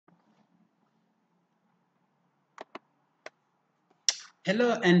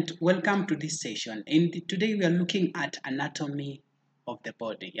Hello and welcome to this session. Today we are looking at anatomy of the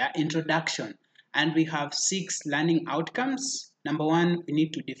body. Yeah, introduction, and we have 6 learning outcomes. Number 1, we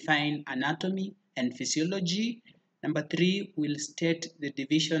need to define anatomy and physiology. Number 3, we'll state the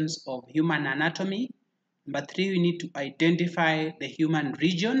divisions of human anatomy. Number 3, we need to identify the human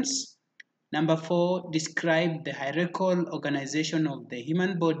regions. Number 4, describe the hierarchical organization of the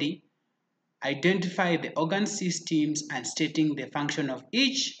human body, identify the organ systems and stating the function of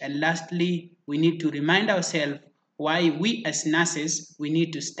each. And lastly, we need to remind ourselves why we as nurses, we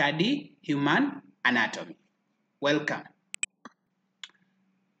need to study human anatomy. Welcome.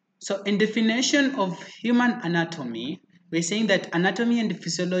 So in definition of human anatomy, we're saying that anatomy and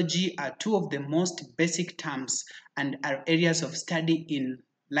physiology are two of the most basic terms and are areas of study in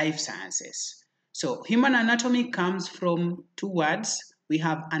life sciences. So human anatomy comes from 2 words. We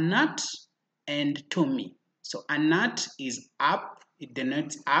have anat and Tommy. So anat is up, it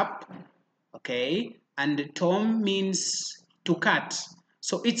denotes up, okay, and tom means to cut.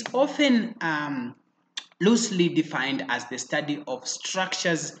 So it's often loosely defined as the study of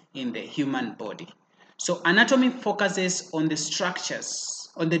structures in the human body. So anatomy focuses on the structures,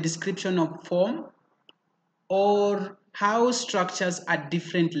 on the description of form, or how structures at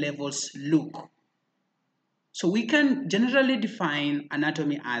different levels look. So we can generally define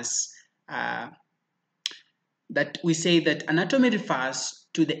anatomy as that we say that anatomy refers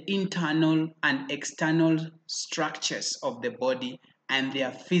to the internal and external structures of the body and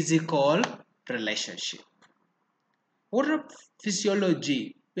their physical relationship. What about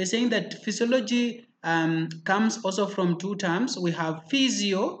physiology? We're saying that physiology comes also from 2 terms. We have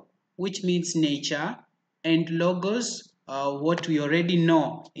physio, which means nature, and logos, what we already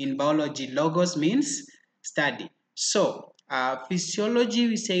know in biology. Logos means study. So physiology,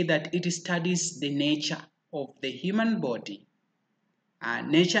 we say that it studies the nature of the human body.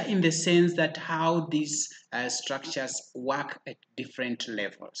 Nature in the sense that how these structures work at different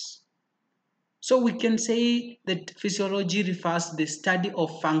levels. So we can say that physiology refers to the study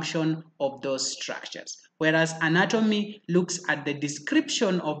of function of those structures, whereas anatomy looks at the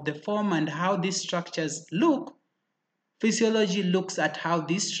description of the form and how these structures look. Physiology looks at how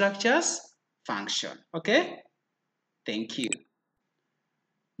these structures function. Okay? Thank you.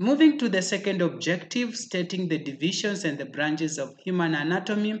 Moving to the second objective, stating the divisions and the branches of human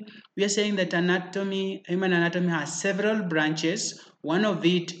anatomy, we are saying that human anatomy has several branches. One of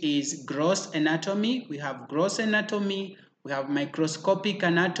it is gross anatomy. We have gross anatomy, we have microscopic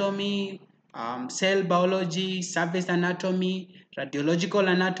anatomy, cell biology, surface anatomy,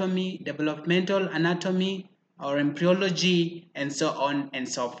 radiological anatomy, developmental anatomy, or embryology, and so on and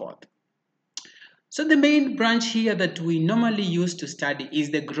so forth. So the main branch here that we normally use to study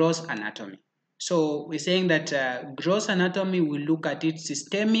is the gross anatomy. So we're saying that gross anatomy, we look at it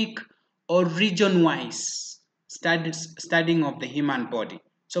systemic or region-wise studying of the human body.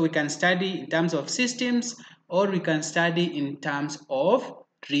 So we can study in terms of systems or we can study in terms of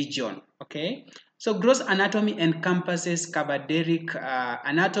region. Okay. So gross anatomy encompasses cadaveric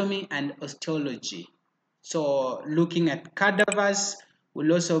anatomy and osteology. So looking at cadavers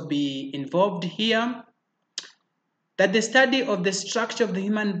will also be involved here. That the study of the structure of the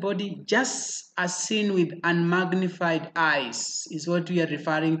human body just as seen with unmagnified eyes is what we are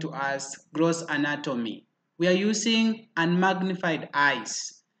referring to as gross anatomy. We are using unmagnified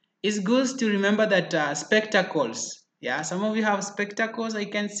eyes. It's good to remember that spectacles, yeah, some of you have spectacles I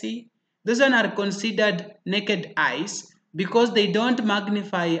can see. Those one are considered naked eyes because they don't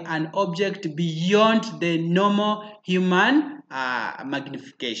magnify an object beyond the normal human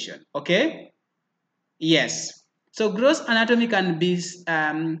magnification. Okay? Yes. So gross anatomy can be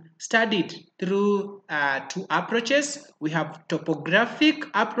studied through 2 approaches. We have topographic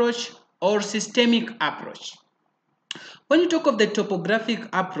approach or systemic approach. When you talk of the topographic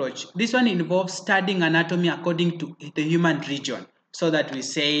approach, this one involves studying anatomy according to the human region. So that we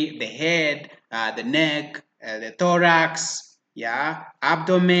say the head, the neck, the thorax, yeah,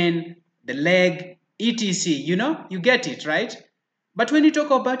 abdomen, the leg, etc. You know, you get it, right? But when you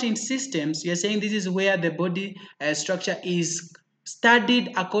talk about in systems, you're saying this is where the body structure is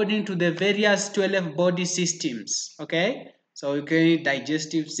studied according to the various 12 body systems, okay? So you can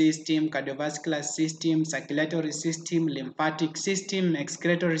digestive system, cardiovascular system, circulatory system, lymphatic system,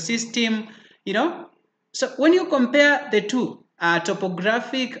 excretory system, you know. So when you compare the two,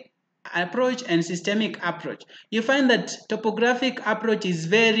 topographic approach and systemic approach, you find that topographic approach is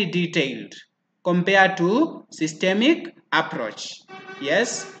very detailed compared to systemic approach.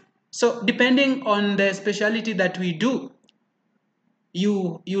 Yes. So depending on the specialty that we do,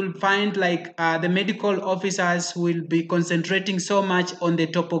 you'll find like the medical officers will be concentrating so much on the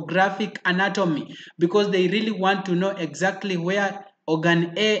topographic anatomy because they really want to know exactly where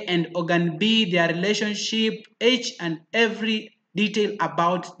organ A and organ B, their relationship, each and every detail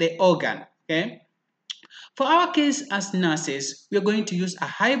about the organ. Okay. For our case as nurses, we are going to use a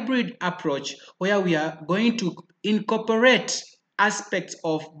hybrid approach where we are going to incorporate aspects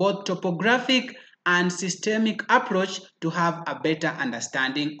of both topographic and systemic approach to have a better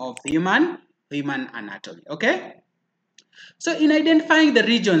understanding of human anatomy. Okay? So in identifying the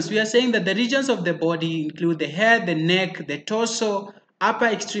regions, we are saying that the regions of the body include the head, the neck, the torso, upper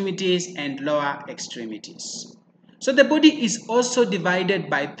extremities, and lower extremities. So the body is also divided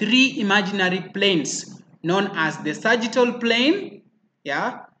by three imaginary planes known as the sagittal plane,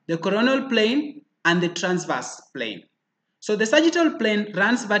 yeah, the coronal plane, and the transverse plane. So the sagittal plane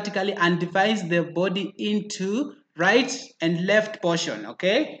runs vertically and divides the body into right and left portion,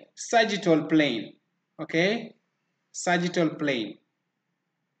 okay? Sagittal plane, okay? Sagittal plane,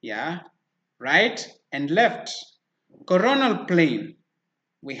 yeah, right and left. Coronal plane,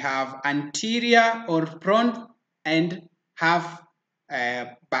 we have anterior or front and half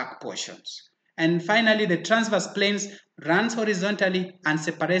back portions. And finally, the transverse planes runs horizontally and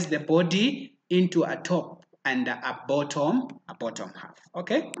separates the body into a top and a bottom half.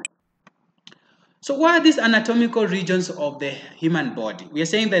 Okay. So what are these anatomical regions of the human body? We are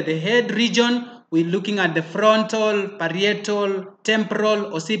saying that the head region, we're looking at the frontal, parietal,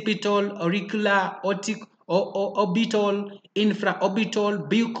 temporal, occipital, auricular, orbital, infraorbital,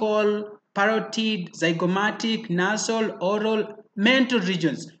 buccal, parotid, zygomatic, nasal, oral, mental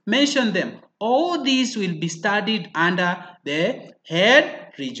regions. Mention them. All these will be studied under the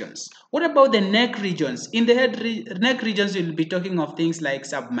head regions. What about the neck regions? In the neck regions, we'll be talking of things like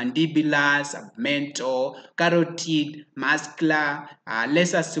submandibular, submental, carotid, muscular,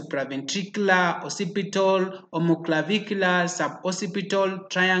 lesser supraventricular, occipital, homoclavicular,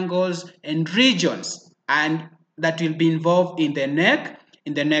 suboccipital, triangles, and regions, and that will be involved in the neck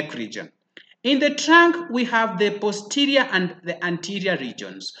region. In the trunk, we have the posterior and the anterior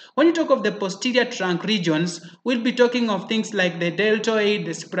regions. When you talk of the posterior trunk regions, we'll be talking of things like the deltoid,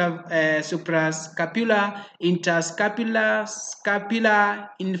 the suprascapular, interscapular, scapular,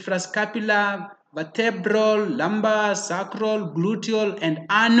 infrascapular, vertebral, lumbar, sacral, gluteal, and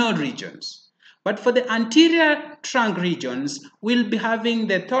anal regions. But for the anterior trunk regions, we'll be having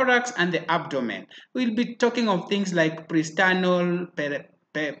the thorax and the abdomen. We'll be talking of things like presternal,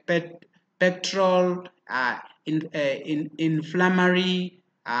 pectoral, inflammatory,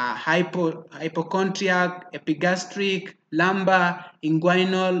 hypochondriac, epigastric, lumbar,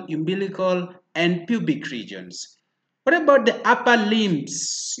 inguinal, umbilical, and pubic regions. What about the upper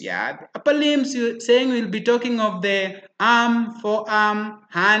limbs? Yeah, the upper limbs, you're saying we'll be talking of the arm, forearm,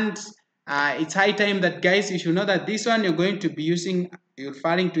 hands. It's high time that, guys, you should know that this one you're going to be using, you're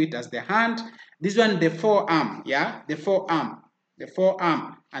referring to it as the hand. This one, the forearm, yeah, the forearm,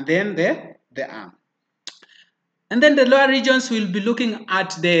 and then the arm. And then the lower regions will be looking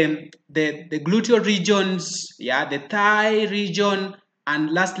at the gluteal regions, yeah, the thigh region,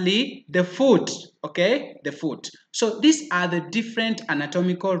 and lastly the foot, okay, the foot. So these are the different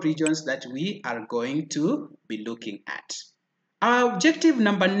anatomical regions that we are going to be looking at. Our objective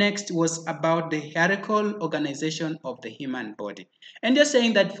number next was about the hierarchical organization of the human body. And they're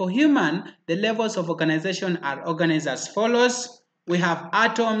saying that for human, the levels of organization are organized as follows. We have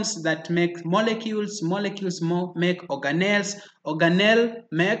atoms that make molecules, molecules make organelles, organelle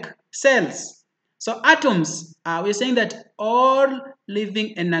make cells. So atoms, we're saying that all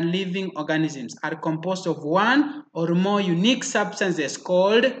living and non-living organisms are composed of one or more unique substances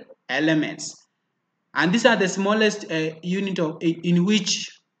called elements. And these are the smallest unit in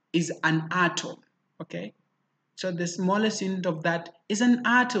which is an atom, okay? So the smallest unit of that is an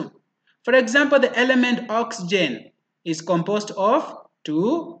atom. For example, the element oxygen is composed of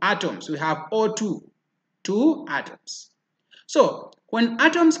two atoms. We have O2, two atoms. So when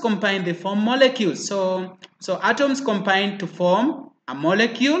atoms combine, they form molecules. So atoms combine to form a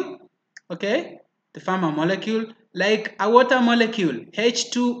molecule, okay? To form a molecule like a water molecule,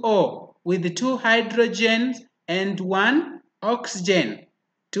 H2O, with two hydrogens and one oxygen.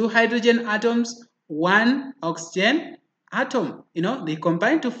 Two hydrogen atoms, one oxygen atom. You know, they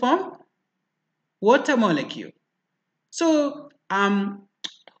combine to form water molecule. So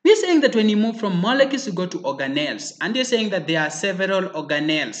we're saying that when you move from molecules, you go to organelles. And you're saying that there are several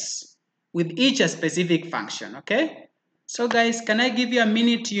organelles with each a specific function, okay? So guys, can I give you a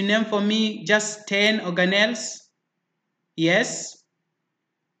minute? You name for me just 10 organelles? Yes?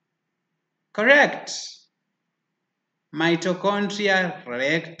 Correct. Mitochondria,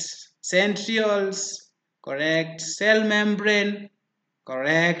 correct. Centrioles, correct. Cell membrane,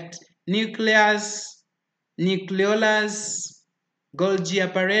 correct. Nucleus, nucleolus, Golgi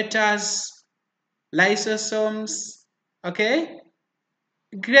apparatus, lysosomes. Okay?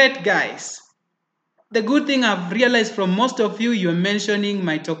 Great, guys. The good thing I've realized from most of you, you're mentioning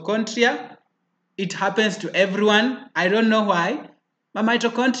mitochondria. It happens to everyone. I don't know why. But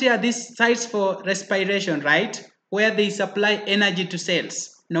mitochondria are these sites for respiration, right? Where they supply energy to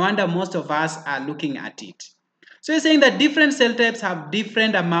cells. No wonder most of us are looking at it. So you're saying that different cell types have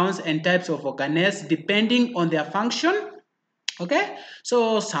different amounts and types of organelles depending on their function. Okay,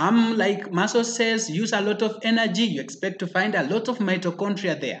 so some like muscle cells use a lot of energy. You expect to find a lot of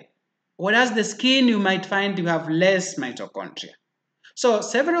mitochondria there. Whereas the skin, you might find you have less mitochondria. So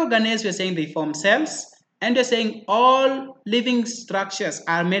several organelles, we're saying they form cells, and we're saying all living structures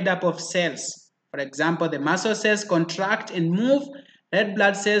are made up of cells. For example, the muscle cells contract and move. Red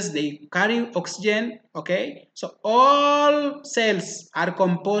blood cells, they carry oxygen. Okay, so all cells are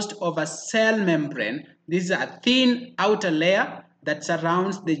composed of a cell membrane. This is a thin outer layer that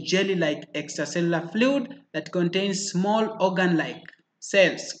surrounds the jelly-like extracellular fluid that contains small organ-like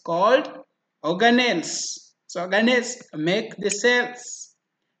cells called organelles. So organelles make the cells.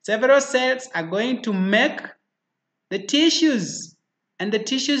 Several cells are going to make the tissues. And the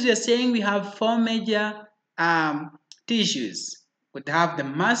tissues, we are saying we have four major tissues. We have the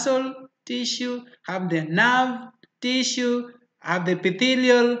muscle tissue, have the nerve tissue, have the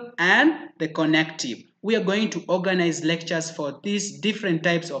epithelial, and the connective. We are going to organize lectures for these different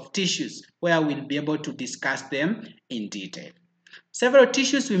types of tissues where we'll be able to discuss them in detail. Several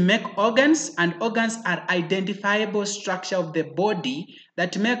tissues will make organs, and organs are identifiable structure of the body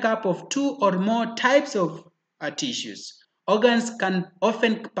that make up of two or more types of tissues. Organs can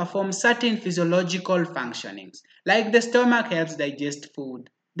often perform certain physiological functionings, like the stomach helps digest food,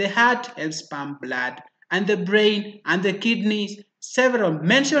 the heart helps pump blood, and the brain and the kidneys, several,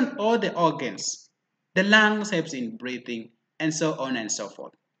 mention all the organs. The lungs helps in breathing, and so on and so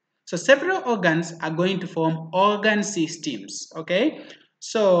forth. So several organs are going to form organ systems, okay?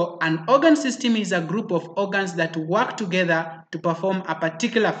 So an organ system is a group of organs that work together to perform a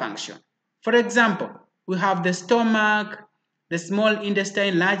particular function. For example, we have the stomach, the small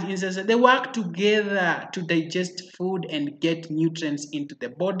intestine, large intestine. They work together to digest food and get nutrients into the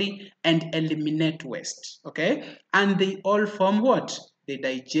body and eliminate waste, okay? And they all form what? The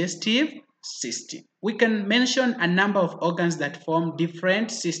digestive system. We can mention a number of organs that form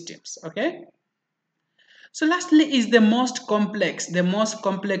different systems, okay? So lastly is the most complex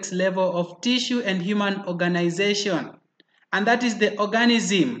level of tissue and human organization, and that is the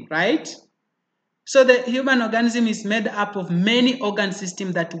organism, right? So the human organism is made up of many organ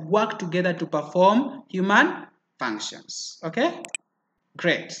systems that work together to perform human functions, okay?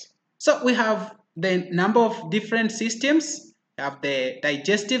 Great. So we have the number of different systems. We have the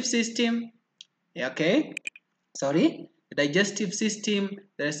digestive system, okay? The digestive system,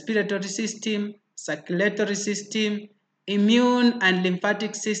 the respiratory system, circulatory system, immune and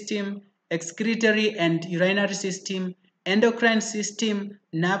lymphatic system, excretory and urinary system, endocrine system,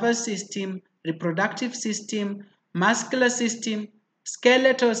 nervous system, reproductive system, muscular system,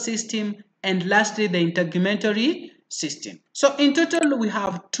 skeletal system, and lastly the integumentary system. So in total we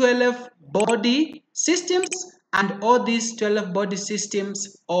have 12 body systems, and all these 12 body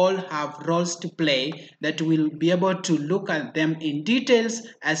systems all have roles to play that we'll be able to look at them in details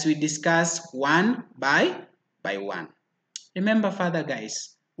as we discuss one by one. Remember further,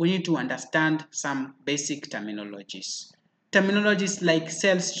 guys, we need to understand some basic terminologies. Terminologies like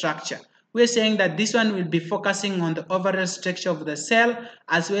cell structure. We're saying that this one will be focusing on the overall structure of the cell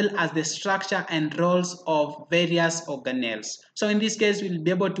as well as the structure and roles of various organelles. So in this case, we'll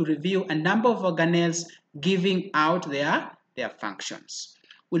be able to review a number of organelles giving out their functions.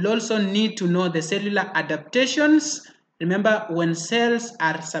 We'll also need to know the cellular adaptations. Remember, when cells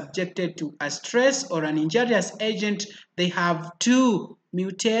are subjected to a stress or an injurious agent, they have to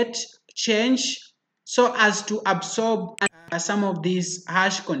mutate, change, so as to absorb some of these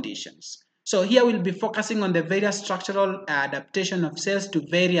harsh conditions. So here we'll be focusing on the various structural adaptation of cells to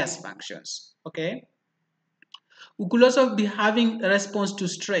various functions, okay? We could also be having a response to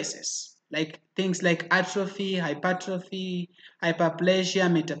stresses, like things like atrophy, hypertrophy, hyperplasia,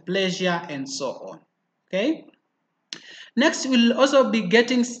 metaplasia, and so on, okay? Next, we'll also be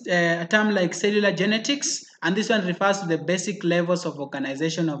getting a term like cellular genetics, and this one refers to the basic levels of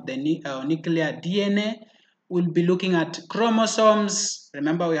organization of the nuclear DNA. We'll be looking at chromosomes.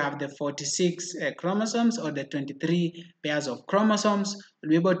 Remember, we have the 46 chromosomes or the 23 pairs of chromosomes. We'll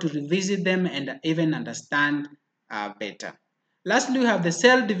be able to revisit them and even understand better. Lastly, we have the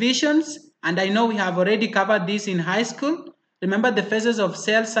cell divisions, and I know we have already covered this in high school. Remember the phases of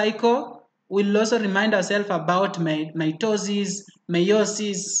cell cycle. We'll also remind ourselves about mitosis,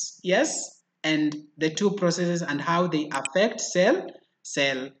 meiosis, yes, and the two processes and how they affect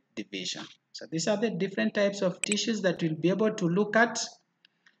cell division. So these are the different types of tissues that we'll be able to look at.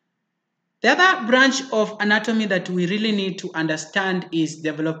 The other branch of anatomy that we really need to understand is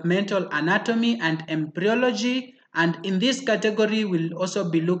developmental anatomy and embryology. And in this category, we'll also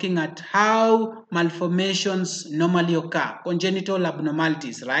be looking at how malformations normally occur, congenital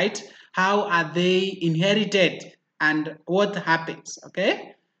abnormalities, right? How are they inherited and what happens,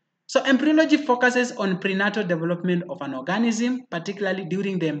 okay? So embryology focuses on prenatal development of an organism, particularly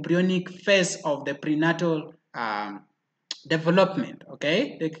during the embryonic phase of the prenatal development,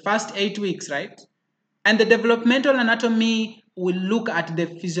 okay? The first 8 weeks, right? And the developmental anatomy will look at the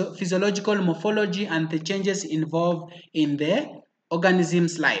physiological morphology and the changes involved in the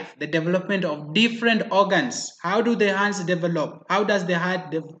organism's life, the development of different organs. How do the hands develop? How does the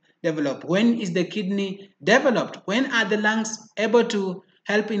heart develop? When is the kidney developed? When are the lungs able to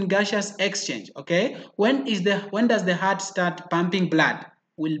help in gaseous exchange? Okay, when does the heart start pumping blood?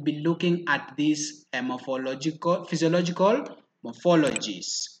 We'll be looking at these physiological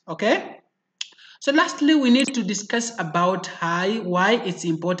morphologies. Okay. So lastly, we need to discuss about why it's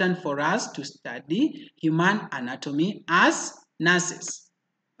important for us to study human anatomy as nurses.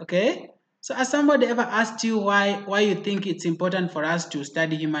 Okay? So has somebody ever asked you why you think it's important for us to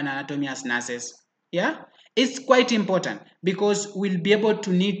study human anatomy as nurses? Yeah? It's quite important because we'll be able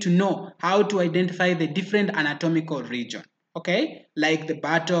to need to know how to identify the different anatomical region. Okay? Like the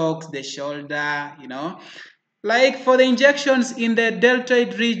buttocks, the shoulder, Like for the injections in the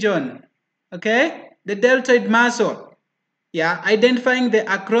deltoid region, okay, the deltoid muscle, yeah, identifying the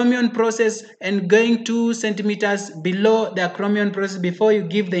acromion process and going 2 centimeters below the acromion process before you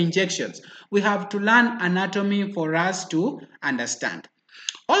give the injections. We have to learn anatomy for us to understand.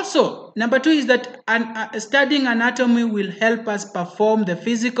 Also, number 2 is that studying anatomy will help us perform the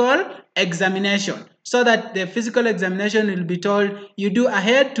physical examination. So that the physical examination will be told, you do a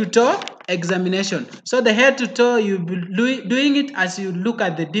head to toe examination. So the head to toe, you'll be doing it as you look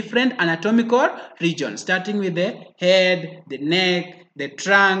at the different anatomical regions, starting with the head, the neck, the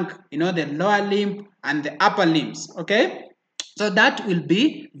trunk, the lower limb and the upper limbs. Okay? So that will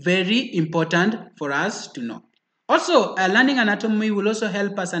be very important for us to know. Also, learning anatomy will also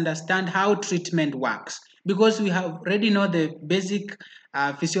help us understand how treatment works because we have already know the basic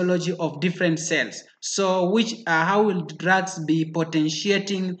physiology of different cells. So, how will drugs be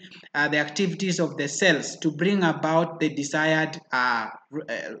potentiating the activities of the cells to bring about the desired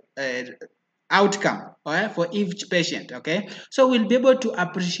outcome for each patient, okay? So we'll be able to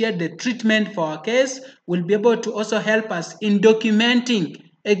appreciate the treatment for our case. We'll be able to also help us in documenting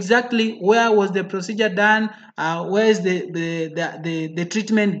exactly where was the procedure done, where is the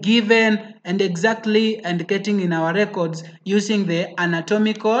treatment given, and getting in our records using the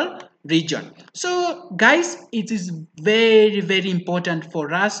anatomical region. So guys, it is very, very important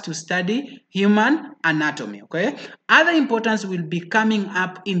for us to study human anatomy, okay? Other importance will be coming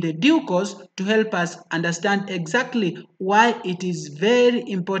up in the due course to help us understand exactly why it is very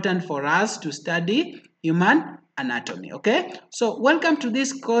important for us to study human anatomy. Okay, so welcome to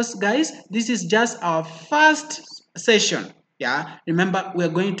this course, guys. This is just our first session. Yeah, remember we're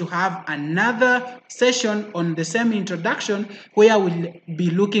going to have another session on the same introduction where we'll be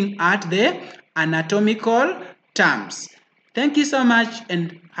looking at the anatomical terms. Thank you so much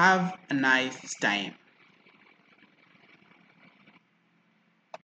and have a nice time.